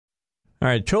All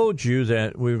right, I told you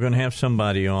that we were going to have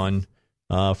somebody on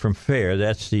from FAIR.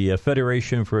 That's the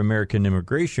Federation for American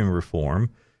Immigration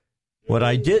Reform. What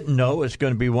I didn't know is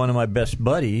going to be one of my best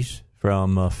buddies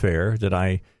from FAIR that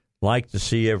I like to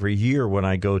see every year when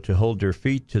I go to hold their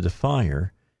feet to the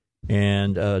fire,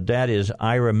 and that is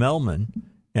Ira Mehlman.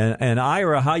 And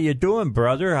Ira, how you doing,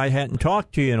 brother? I hadn't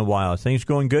talked to you in a while. Things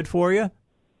going good for you?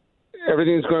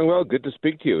 Everything's going well. Good to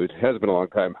speak to you. It has been a long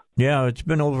time. Yeah, it's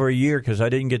been over a year because I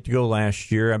didn't get to go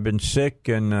last year. I've been sick,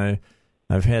 and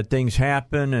I've had things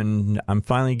happen, and I'm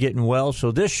finally getting well.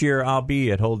 So this year I'll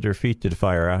be at Hold Their Feet to the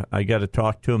Fire. I got to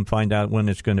talk to them, find out when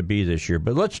it's going to be this year.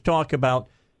 But let's talk about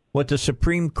what the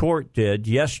Supreme Court did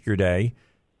yesterday.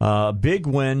 A big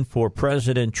win for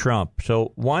President Trump.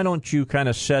 So why don't you kind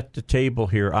of set the table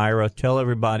here, Ira? Tell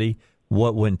everybody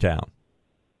what went down.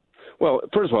 Well,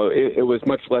 first of all, it was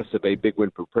much less of a big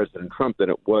win for President Trump than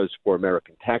it was for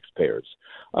American taxpayers.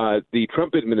 The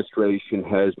Trump administration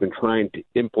has been trying to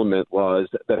implement laws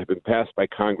that have been passed by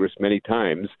Congress many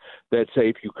times that say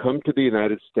if you come to the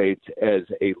United States as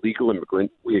a legal immigrant,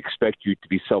 we expect you to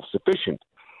be self-sufficient.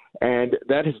 And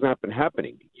that has not been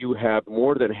happening. You have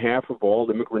more than half of all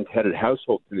immigrant-headed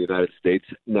households in the United States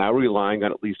now relying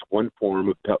on at least one form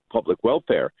of public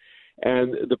welfare.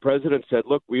 And the president said,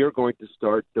 look, we are going to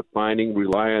start defining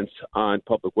reliance on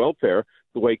public welfare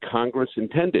the way Congress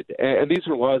intended. And these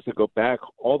are laws that go back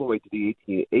all the way to the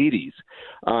 1880s.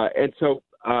 And so,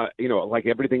 like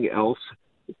everything else,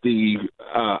 the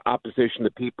opposition,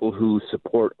 the people who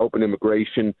support open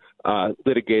immigration,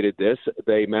 litigated this.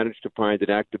 They managed to find an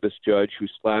activist judge who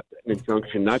slapped an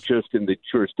injunction not just in the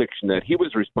jurisdiction that he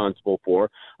was responsible for,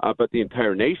 but the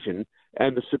entire nation.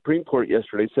 And the Supreme Court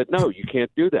yesterday said, no, you can't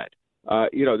do that.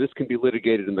 This can be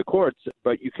litigated in the courts,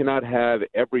 but you cannot have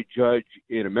every judge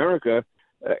in America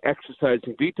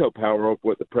exercising veto power over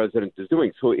what the president is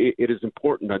doing. So it is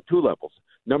important on two levels.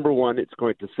 Number one, it's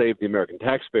going to save the American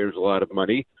taxpayers a lot of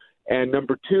money. And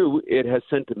number two, it has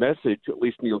sent a message, at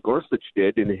least Neil Gorsuch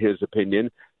did in his opinion,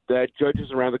 that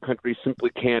judges around the country simply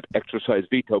can't exercise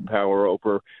veto power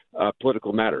over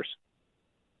political matters.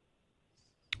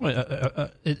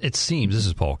 Well, it seems, this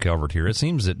is Paul Calvert here, it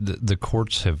seems that the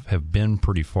courts have been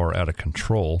pretty far out of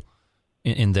control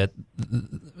in that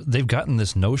they've gotten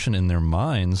this notion in their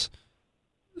minds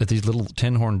that these little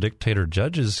tin-horn dictator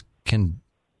judges can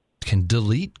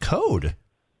delete code.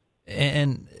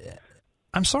 And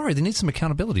I'm sorry, they need some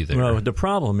accountability there. Well, the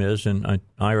problem is, and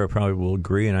Ira probably will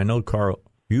agree, and I know, Carl,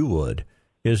 you would,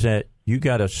 is that you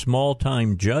got a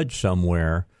small-time judge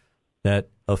somewhere that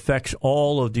affects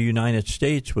all of the United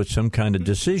States with some kind of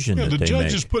decision that they make. The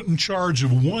judge is put in charge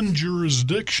of one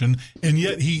jurisdiction, and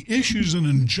yet he issues an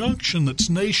injunction that's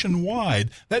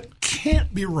nationwide. That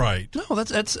can't be right. No,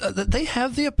 they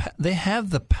have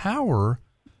the power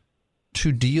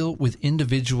to deal with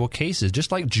individual cases,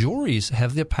 just like juries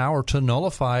have the power to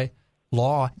nullify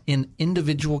law in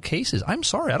individual cases. I'm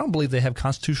sorry, I don't believe they have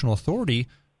constitutional authority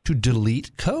to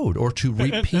delete code or to repeal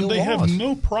laws. And they have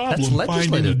no problem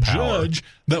finding a judge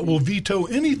that will veto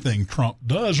anything Trump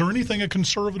does or anything a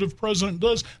conservative president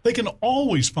does. They can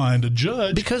always find a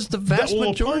judge because the vast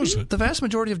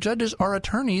majority of judges are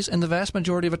attorneys, and the vast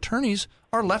majority of attorneys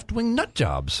are left-wing nut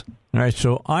jobs. All right,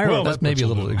 so Ira, that's maybe a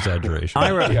little exaggeration.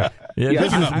 Ira,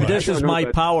 this is my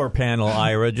power panel,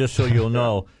 Ira. Just so you'll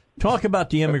know, talk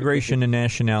about the Immigration and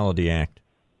Nationality Act.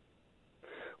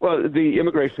 Well, the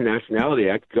Immigration and Nationality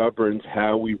Act governs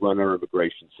how we run our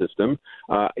immigration system.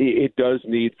 It does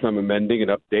need some amending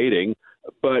and updating,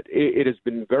 but it has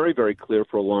been very, very clear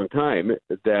for a long time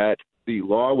that the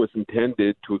law was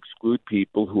intended to exclude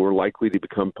people who are likely to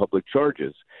become public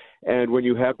charges. And when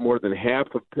you have more than half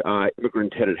of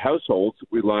immigrant-headed households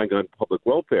relying on public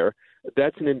welfare,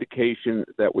 that's an indication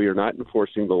that we are not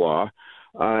enforcing the law.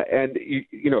 And,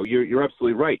 you're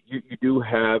absolutely right. You do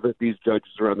have these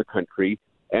judges around the country,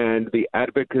 and the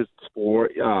advocates for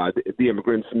the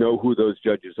immigrants know who those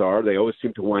judges are. They always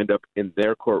seem to wind up in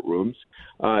their courtrooms.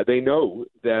 They know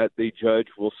that the judge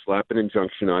will slap an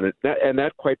injunction on it, and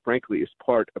that, quite frankly, is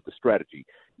part of the strategy.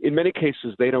 In many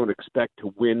cases, they don't expect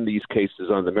to win these cases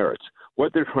on the merits.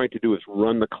 What they're trying to do is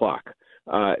run the clock.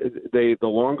 The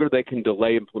longer they can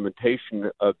delay implementation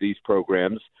of these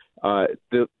programs,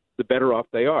 the better off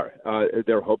they are.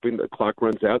 They're hoping the clock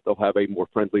runs out. They'll have a more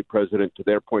friendly president to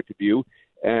their point of view,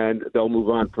 and they'll move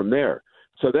on from there.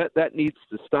 So that needs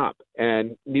to stop.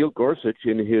 And Neil Gorsuch,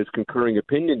 in his concurring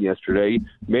opinion yesterday,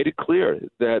 made it clear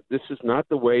that this is not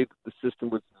the way that the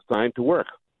system was designed to work.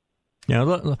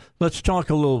 Now, let's dig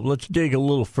a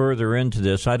little further into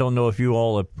this. I don't know if you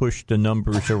all have pushed the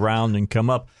numbers around and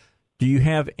come up. Do you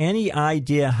have any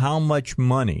idea how much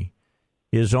money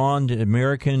is on the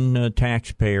American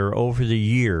taxpayer over the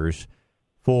years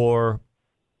for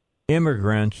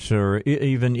immigrants or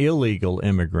even illegal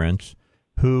immigrants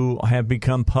who have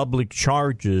become public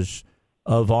charges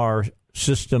of our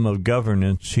system of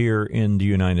governance here in the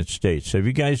United States. Have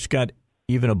you guys got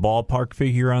even a ballpark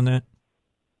figure on that?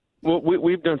 Well,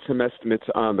 we've done some estimates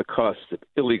on the costs of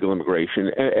illegal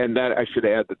immigration, and that I should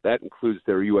add that includes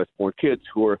their U.S.-born kids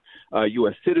who are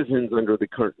U.S. citizens under the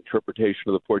current interpretation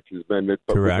of the 14th Amendment,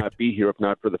 but Correct. would not be here if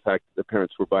not for the fact that their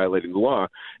parents were violating the law.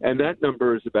 And that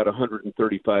number is about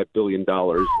 $135 billion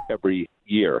every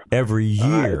year. Every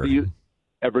year?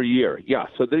 Every year, yeah.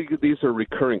 So these are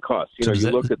recurring costs. Does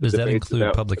that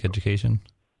include public education?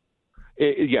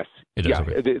 Yes. It does,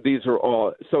 okay. These are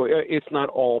all. So it's not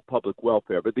all public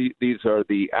welfare, but these are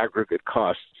the aggregate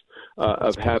costs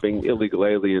of having illegal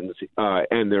aliens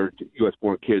and their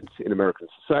U.S.-born kids in American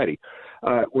society.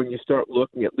 When you start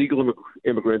looking at legal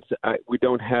immigrants, we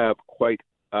don't have quite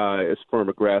as firm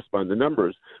a grasp on the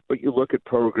numbers, but you look at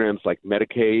programs like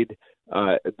Medicaid,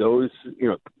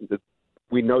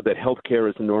 we know that health care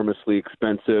is enormously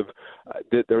expensive,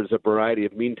 that there's a variety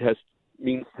of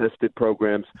means-tested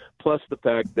programs, plus the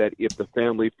fact that if the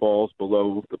family falls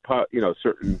below the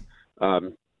certain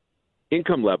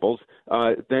income levels,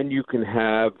 then you can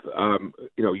have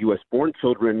U.S.-born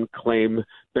children claim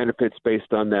benefits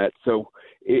based on that. So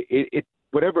it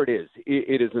whatever it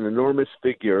is an enormous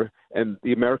figure, and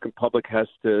the American public has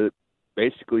to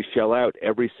basically shell out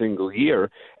every single year,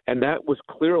 and that was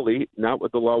clearly not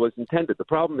what the law was intended. The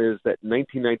problem is that in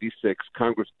 1996,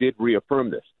 Congress did reaffirm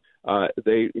this. As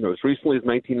recently as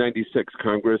 1996,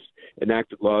 Congress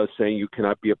enacted laws saying you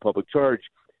cannot be a public charge.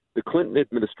 The Clinton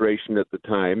administration at the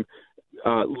time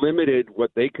limited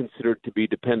what they considered to be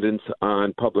dependence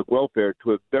on public welfare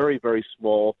to a very, very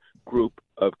small group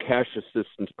of cash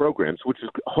assistance programs, which is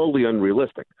wholly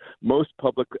unrealistic. Most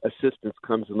public assistance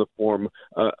comes in the form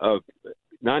of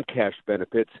non-cash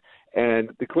benefits,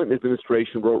 and the Clinton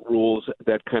administration wrote rules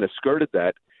that kind of skirted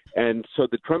that. And so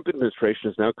the Trump administration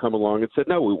has now come along and said,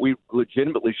 no, we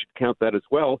legitimately should count that as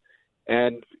well.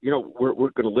 And, we're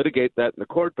going to litigate that in the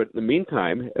court. But in the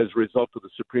meantime, as a result of the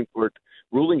Supreme Court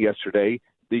ruling yesterday,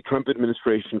 the Trump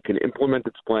administration can implement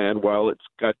its plan while it's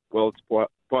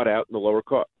fought out in the lower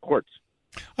courts.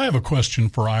 I have a question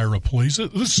for Ira, please.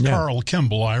 This is Carl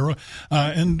Kimball, Ira.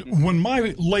 And when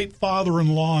my late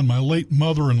father-in-law and my late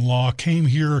mother-in-law came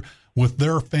here with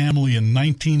their family in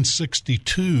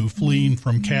 1962, fleeing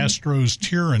from Castro's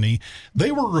tyranny,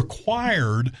 they were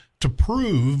required to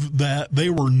prove that they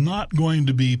were not going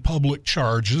to be public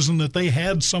charges and that they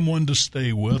had someone to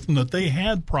stay with and that they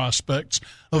had prospects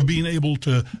of being able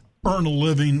to earn a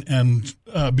living and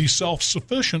be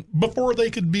self-sufficient before they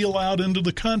could be allowed into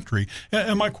the country.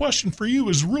 And my question for you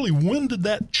is really, when did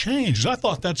that change? I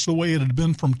thought that's the way it had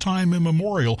been from time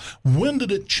immemorial. When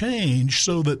did it change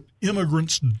so that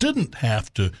immigrants didn't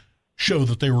have to show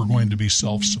that they were going to be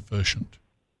self-sufficient?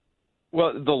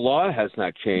 Well, the law has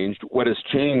not changed. What has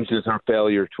changed is our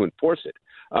failure to enforce it.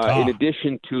 In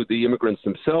addition to the immigrants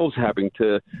themselves having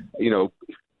to,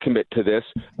 commit to this,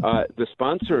 the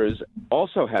sponsors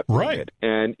also have to commit.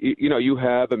 And, you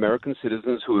have American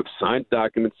citizens who have signed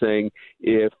documents saying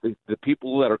if the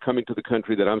people that are coming to the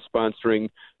country that I'm sponsoring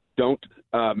don't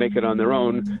make it on their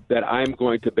own, that I'm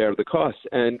going to bear the costs.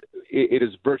 And it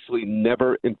is virtually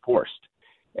never enforced.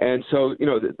 And so,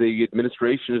 the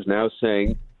administration is now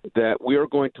saying that we are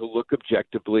going to look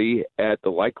objectively at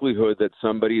the likelihood that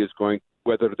somebody is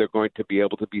whether they're going to be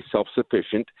able to be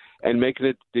self-sufficient, and make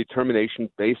a determination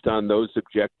based on those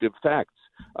objective facts.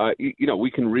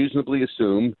 We can reasonably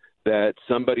assume that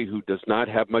somebody who does not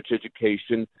have much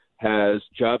education, has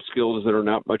job skills that are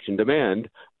not much in demand,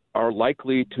 are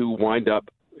likely to wind up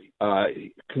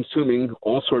consuming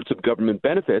all sorts of government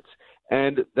benefits.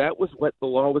 And that was what the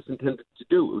law was intended to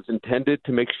do. It was intended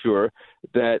to make sure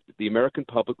that the American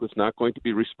public was not going to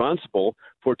be responsible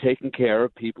for taking care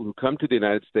of people who come to the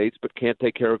United States but can't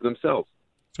take care of themselves.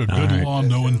 So good law,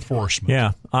 no enforcement.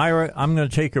 Yeah. Ira, I'm going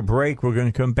to take a break. We're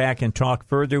going to come back and talk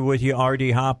further with you.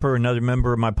 R.D. Hopper, another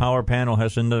member of my power panel,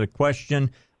 has another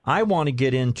question. I want to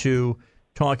get into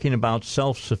talking about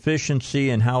self-sufficiency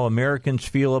and how Americans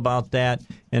feel about that,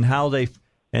 and how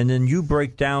and then you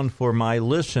break down for my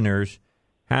listeners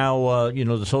how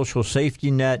the social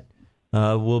safety net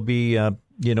will be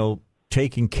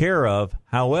taken care of.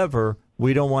 However,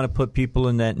 we don't want to put people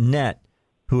in that net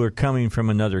who are coming from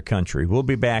another country. We'll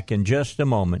be back in just a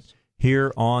moment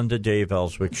here on the Dave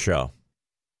Elswick Show.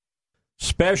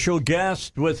 Special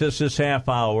guest with us this half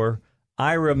hour,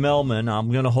 Ira Mehlman.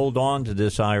 I'm going to hold on to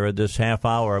this, Ira, this half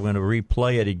hour. I'm going to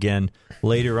replay it again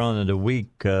later on in the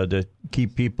week to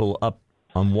keep people up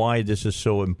on why this is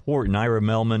so important. Ira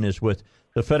Mehlman is with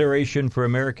the Federation for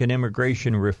American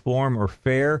Immigration Reform, or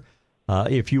FAIR.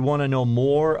 If you want to know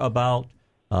more about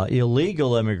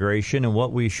illegal immigration and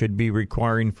what we should be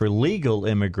requiring for legal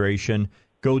immigration,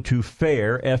 go to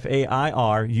FAIR,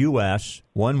 FAIRUS,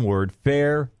 one word,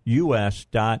 fairus.org.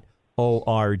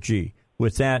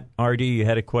 With that, R.D., you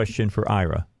had a question for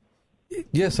Ira.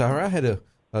 Yes, Ira. I had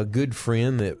a good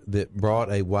friend that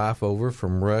brought a wife over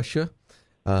from Russia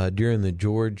during the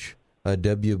George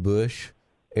W. Bush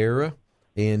era,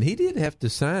 and he did have to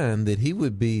sign that he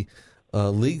would be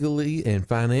legally and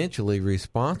financially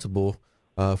responsible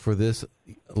for this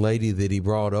lady that he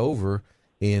brought over,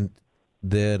 and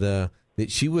that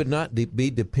she would not be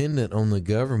dependent on the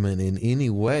government in any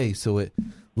way. So it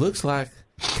looks like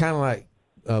kind of like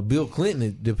Bill Clinton.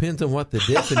 It depends on what the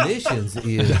definitions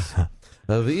is.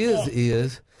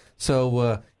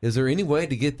 So is there any way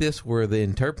to get this where the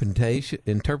interpretation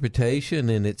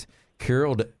and it's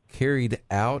carried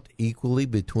out equally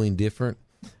between different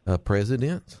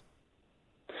presidents?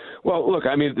 Well, look,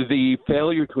 I mean, the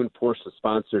failure to enforce the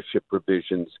sponsorship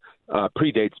provisions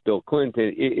predates Bill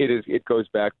Clinton. It goes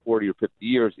back 40 or 50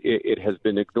 years. It has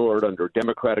been ignored under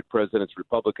Democratic presidents,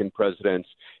 Republican presidents,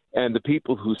 and the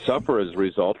people who suffer as a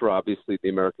result are obviously the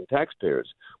American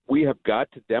taxpayers. We have got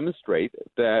to demonstrate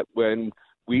that when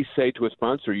we say to a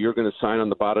sponsor, you're going to sign on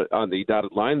the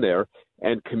dotted line there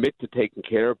and commit to taking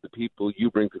care of the people you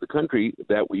bring to the country,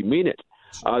 that we mean it.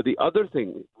 The other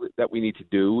thing that we need to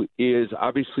do is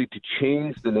obviously to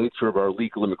change the nature of our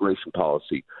legal immigration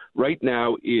policy. Right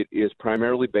now, it is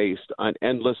primarily based on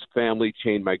endless family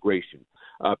chain migration.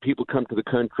 People come to the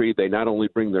country, they not only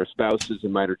bring their spouses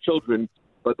and minor children,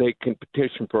 but they can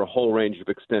petition for a whole range of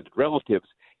extended relatives.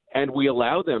 And we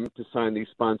allow them to sign these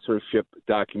sponsorship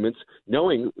documents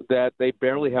knowing that they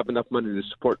barely have enough money to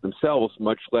support themselves,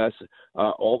 much less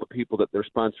all the people that they're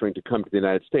sponsoring to come to the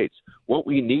United States. What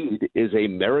we need is a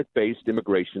merit-based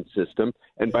immigration system.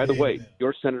 And by the way,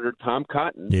 your Senator Tom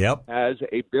Cotton has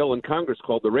a bill in Congress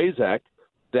called the RAISE Act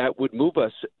that would move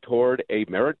us toward a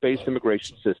merit-based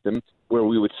immigration system where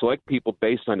we would select people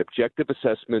based on objective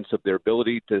assessments of their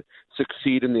ability to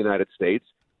succeed in the United States.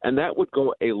 And that would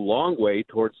go a long way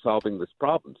towards solving this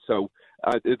problem. So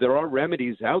there are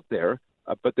remedies out there,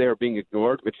 but they are being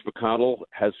ignored. Mitch McConnell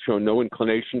has shown no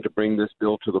inclination to bring this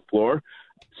bill to the floor.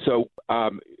 So,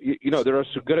 there are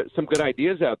some good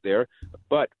ideas out there,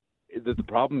 but the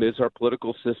problem is our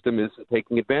political system is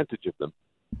taking advantage of them.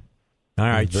 All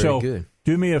right, so good.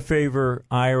 Do me a favor,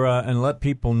 Ira, and let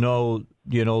people know,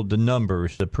 the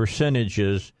numbers, the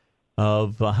percentages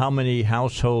of how many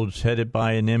households headed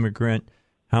by an immigrant,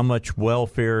 how much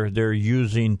welfare they're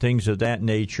using, things of that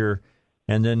nature.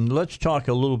 And then let's talk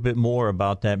a little bit more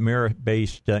about that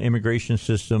merit-based immigration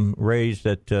system raised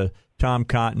that Tom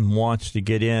Cotton wants to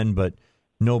get in, but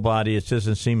nobody, it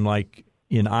doesn't seem like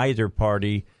in either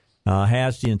party,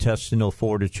 has the intestinal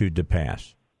fortitude to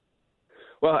pass.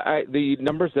 Well, the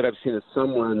numbers that I've seen is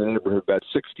somewhere in the neighborhood about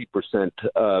 60%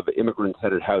 of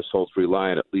immigrant-headed households rely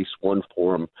on at least one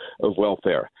form of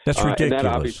welfare. That's ridiculous. And that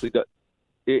obviously does.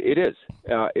 It is.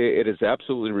 It is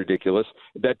absolutely ridiculous.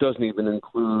 That doesn't even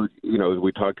include,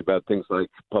 we talk about things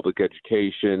like public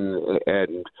education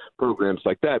and programs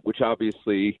like that, which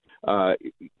obviously,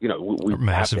 we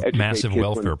massive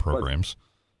welfare programs.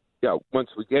 Once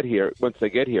they get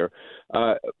here.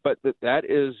 But that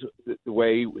is the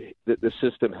way that the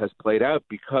system has played out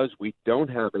because we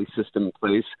don't have a system in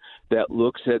place that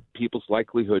looks at people's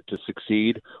likelihood to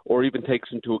succeed or even takes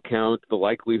into account the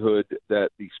likelihood that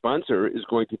the sponsor is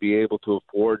going to be able to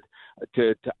afford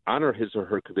to honor his or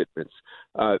her commitments.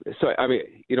 It's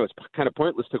kind of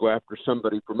pointless to go after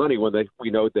somebody for money when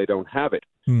we know they don't have it.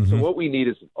 Mm-hmm. So what we need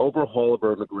is an overhaul of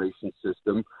our immigration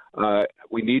system.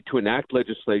 We need to enact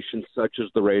legislation such as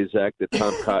the RAISE Act that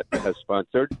Tom Cotton has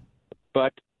sponsored.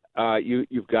 But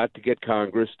you've got to get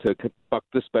Congress to buck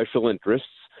the special interests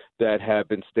that have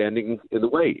been standing in the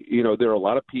way. There are a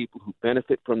lot of people who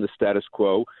benefit from the status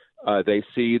quo. They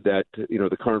see that,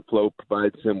 the current flow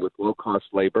provides them with low-cost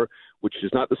labor, which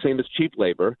is not the same as cheap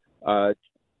labor.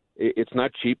 It's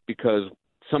not cheap because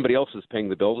somebody else is paying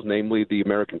the bills, namely the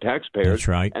American taxpayers. That's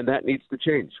right. And that needs to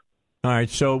change. All right.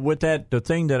 So with that, the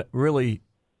thing that really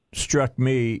struck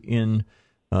me in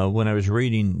when I was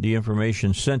reading the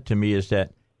information sent to me is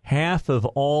that half of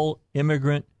all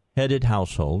immigrant-headed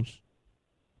households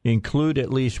include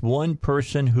at least one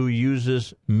person who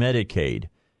uses Medicaid.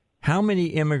 How many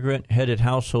immigrant-headed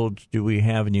households do we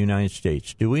have in the United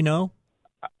States? Do we know?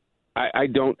 I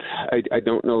don't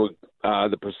know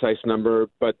the precise number,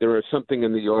 but there is something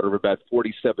in the order of about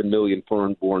 47 million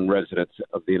foreign-born residents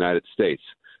of the United States.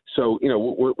 So,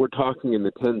 we're talking in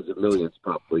the tens of millions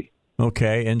probably.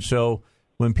 Okay, and so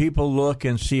when people look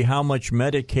and see how much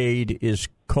Medicaid is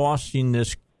costing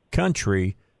this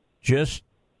country, just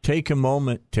take a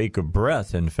moment, take a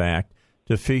breath, in fact,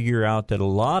 to figure out that a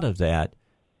lot of that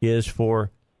is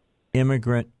for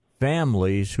immigrant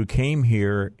families who came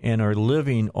here and are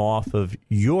living off of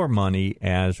your money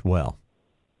as well.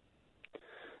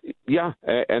 Yeah,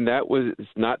 and that was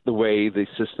not the way the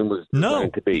system was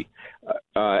designed to be.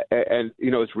 And,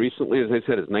 as recently, as I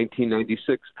said, as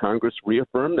 1996, Congress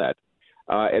reaffirmed that.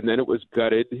 And then it was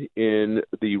gutted in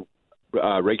the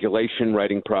regulation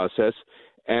writing process.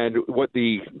 And what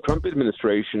the Trump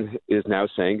administration is now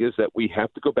saying is that we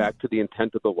have to go back to the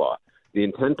intent of the law. The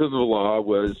intent of the law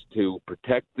was to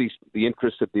protect the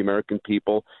interests of the American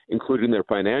people, including their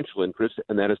financial interests,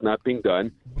 and that is not being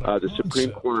done. The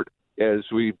Supreme Court, as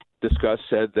we discussed,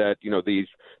 said that the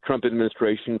Trump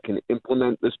administration can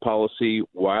implement this policy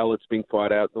while it's being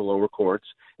fought out in the lower courts,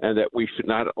 and that we should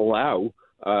not allow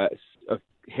a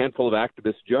handful of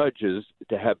activist judges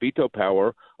to have veto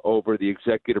power over the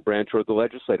executive branch or the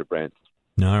legislative branch.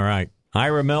 All right.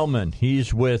 Ira Mehlman,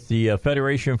 he's with the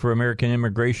Federation for American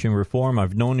Immigration Reform.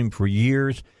 I've known him for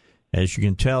years. As you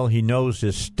can tell, he knows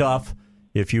his stuff.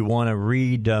 If you want to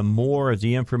read more of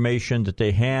the information that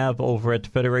they have over at the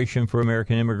Federation for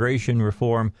American Immigration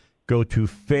Reform, go to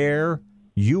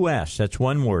FairUS. That's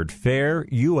one word,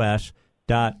 fairus.org.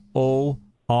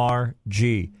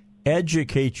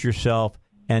 Educate yourself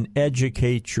and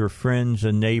educate your friends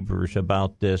and neighbors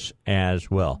about this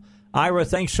as well. Ira,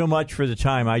 thanks so much for the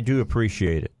time. I do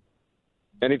appreciate it.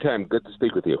 Anytime. Good to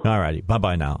speak with you. All righty.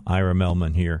 Bye-bye now. Ira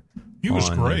Mehlman here. He was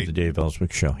great. The Dave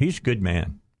Elswick Show. He's a good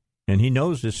man, and he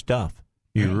knows his stuff.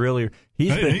 He really.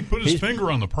 He put his finger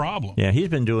on the problem. Yeah, he's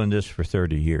been doing this for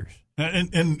 30 years.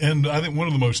 And I think one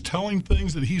of the most telling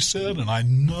things that he said, and I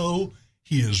know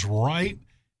he is right,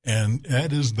 and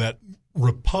that is that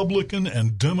Republican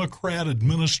and Democrat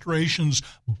administrations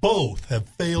both have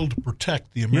failed to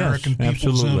protect the American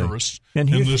people's interests in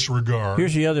this regard.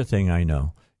 Here's the other thing I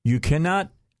know. You cannot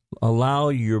allow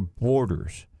your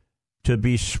borders to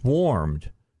be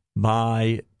swarmed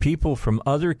by people from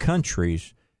other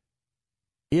countries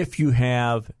if you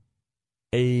have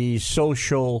a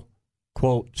social,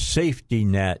 quote, safety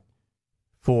net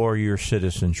for your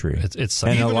citizenry,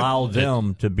 and allow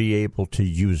them to be able to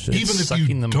use it. Even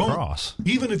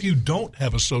if you don't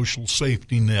have a social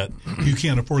safety net, you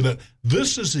can't afford that.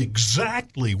 This is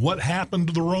exactly what happened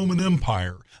to the Roman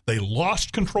Empire. They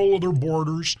lost control of their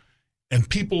borders, and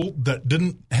people that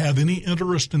didn't have any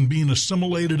interest in being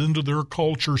assimilated into their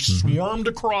culture swarmed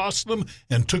across them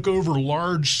and took over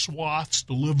large swaths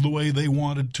to live the way they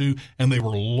wanted to, and they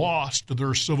were lost to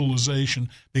their civilization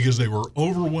because they were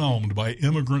overwhelmed by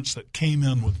immigrants that came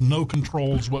in with no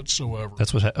controls whatsoever.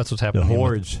 That's what's happening. The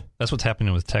hordes. That's what's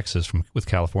happening with Texas with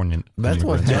California. That's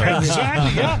what's happening.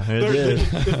 Exactly. Yeah,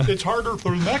 it's harder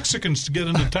for Mexicans to get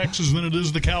into Texas than it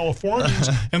is the Californians,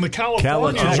 and the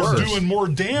Californians are doing more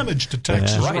damage to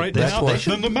Texas right now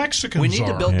than the Mexicans are. We need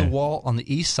to build the wall on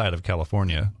the east side of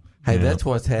California. Hey, that's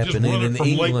what's happening in from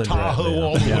England Lake Tahoe right now.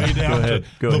 all the way down to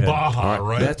the Baja,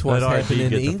 right? That's what's happening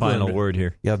in England. The final word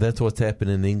here. Yeah, that's what's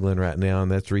happening in England right now,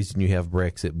 and that's the reason you have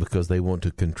Brexit, because they want to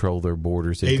control their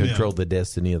borders and control the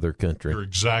destiny of their country. You're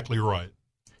exactly right.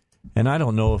 And I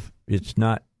don't know if it's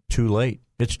not too late.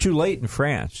 It's too late in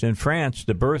France. In France,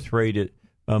 the birth rate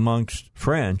amongst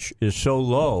French is so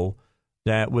low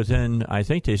that within, I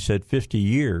think they said 50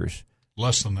 years.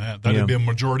 Less than that. That'd be a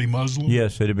majority Muslim?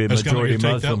 Yes, it'd be a majority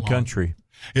Muslim country.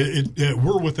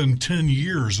 We're within 10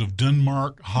 years of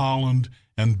Denmark, Holland,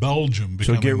 and Belgium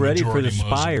becoming So get ready for the Muslim.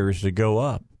 spires to go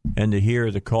up and to hear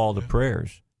the call to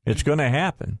prayers. It's going to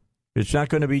happen. It's not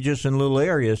going to be just in little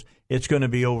areas. It's going to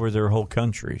be over their whole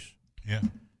countries. Yeah.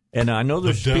 And I know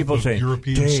there's people saying,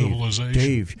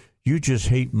 Dave, you just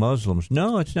hate Muslims.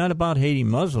 No, it's not about hating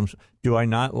Muslims. Do I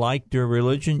not like their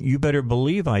religion? You better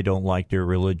believe I don't like their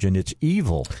religion. It's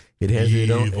evil. It has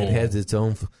its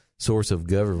own source of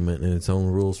government and its own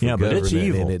rules for government, but it's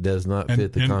evil. and it does not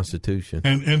fit the Constitution.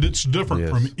 And it's different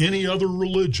from any other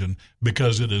religion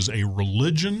because it is a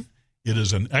religion, it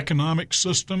is an economic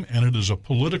system, and it is a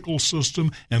political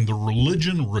system, and the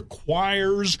religion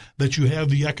requires that you have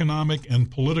the economic and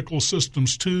political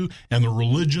systems too, and the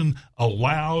religion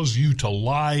allows you to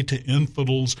lie to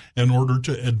infidels in order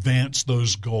to advance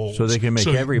those goals. So they can make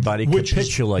everybody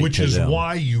capitulate which to is them.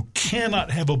 why you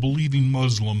cannot have a believing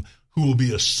Muslim who will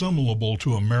be assimilable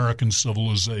to American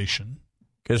civilization.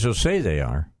 Because they'll say they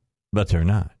are, but they're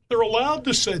not. They're allowed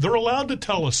to say. They're allowed to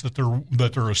tell us that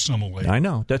they're assimilated. I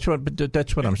know. That's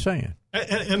what I'm saying.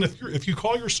 And if you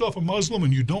call yourself a Muslim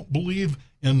and you don't believe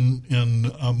in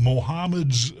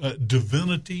Muhammad's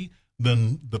divinity,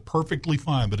 then they're perfectly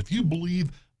fine. But if you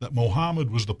believe that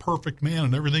Muhammad was the perfect man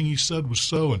and everything he said was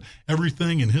so and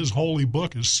everything in his holy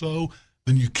book is so,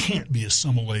 then you can't be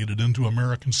assimilated into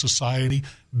American society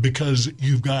because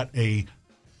you've got a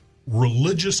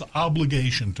religious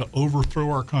obligation to overthrow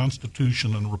our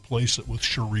Constitution and replace it with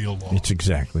Sharia law. It's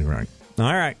exactly right. All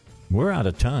right. We're out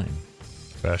of time.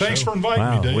 Thanks for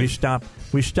inviting me, Dave.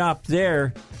 We stopped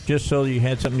there just so you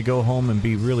had something to go home and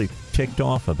be really ticked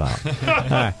off about.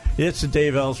 Right. It's the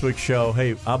Dave Elswick Show.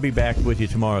 Hey, I'll be back with you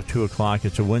tomorrow at 2 o'clock.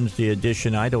 It's a Wednesday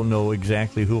edition. I don't know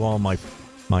exactly who all my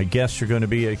guests are going to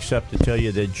be, except to tell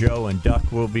you that Joe and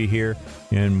Duck will be here,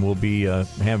 and we'll be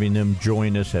having them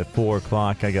join us at 4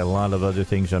 o'clock. I got a lot of other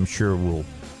things I'm sure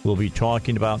we'll be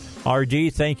talking about.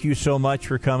 RD, thank you so much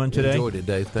for coming today. Enjoyed it,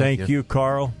 Dave. Thank you,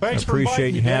 Carl. Thanks for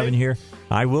appreciate you having here.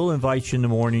 I will invite you in the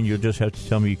morning. You'll just have to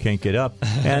tell me you can't get up.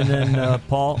 And then,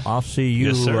 Paul, I'll see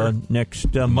you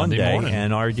next Monday. morning.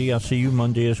 And RD, I'll see you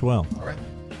Monday as well. All right.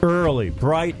 Early,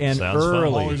 bright and Sounds fun.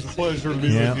 early. Always a pleasure to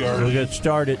be with you, We'll get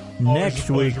started next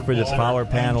week for the power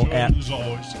panel at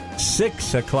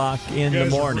 6 o'clock in the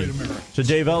morning. So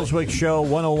Dave Elswick Show,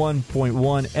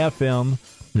 101.1 FM,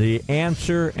 The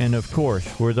Answer, and of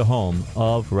course, we're the home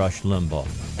of Rush Limbaugh.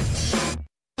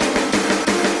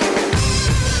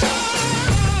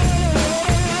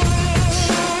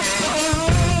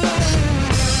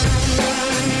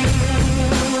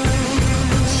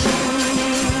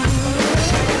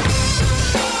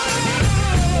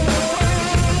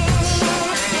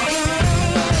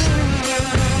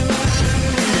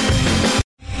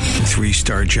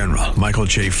 Three-star General Michael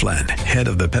J. Flynn, head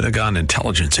of the Pentagon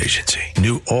Intelligence Agency,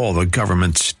 knew all the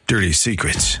government's dirty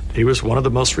secrets. He was one of the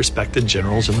most respected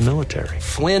generals in the military.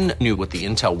 Flynn knew what the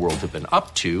intel world had been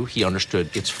up to. He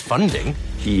understood its funding.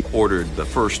 He ordered the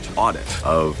first audit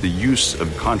of the use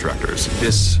of contractors.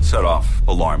 This set off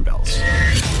alarm bells.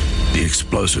 The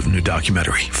explosive new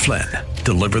documentary, Flynn,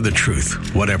 Deliver the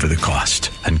Truth, Whatever the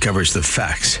Cost, uncovers the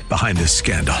facts behind this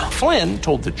scandal. Flynn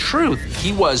told the truth.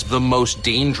 He was the most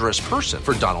dangerous person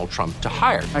for Donald Trump to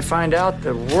hire. I find out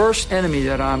the worst enemy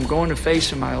that I'm going to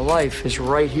face in my life is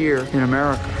right here in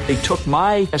America. They took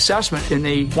my assessment and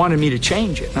they wanted me to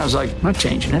change it. And I was like, I'm not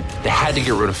changing it. They had to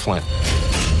get rid of Flynn.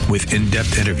 With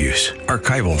in-depth interviews,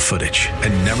 archival footage,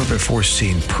 and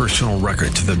never-before-seen personal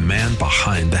records of the man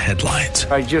behind the headlines.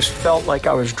 I just felt like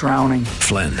I was drowning.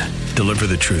 Flynn, Deliver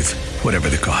the Truth, Whatever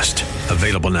the Cost.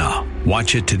 Available now.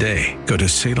 Watch it today. Go to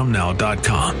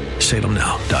salemnow.com.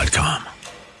 salemnow.com.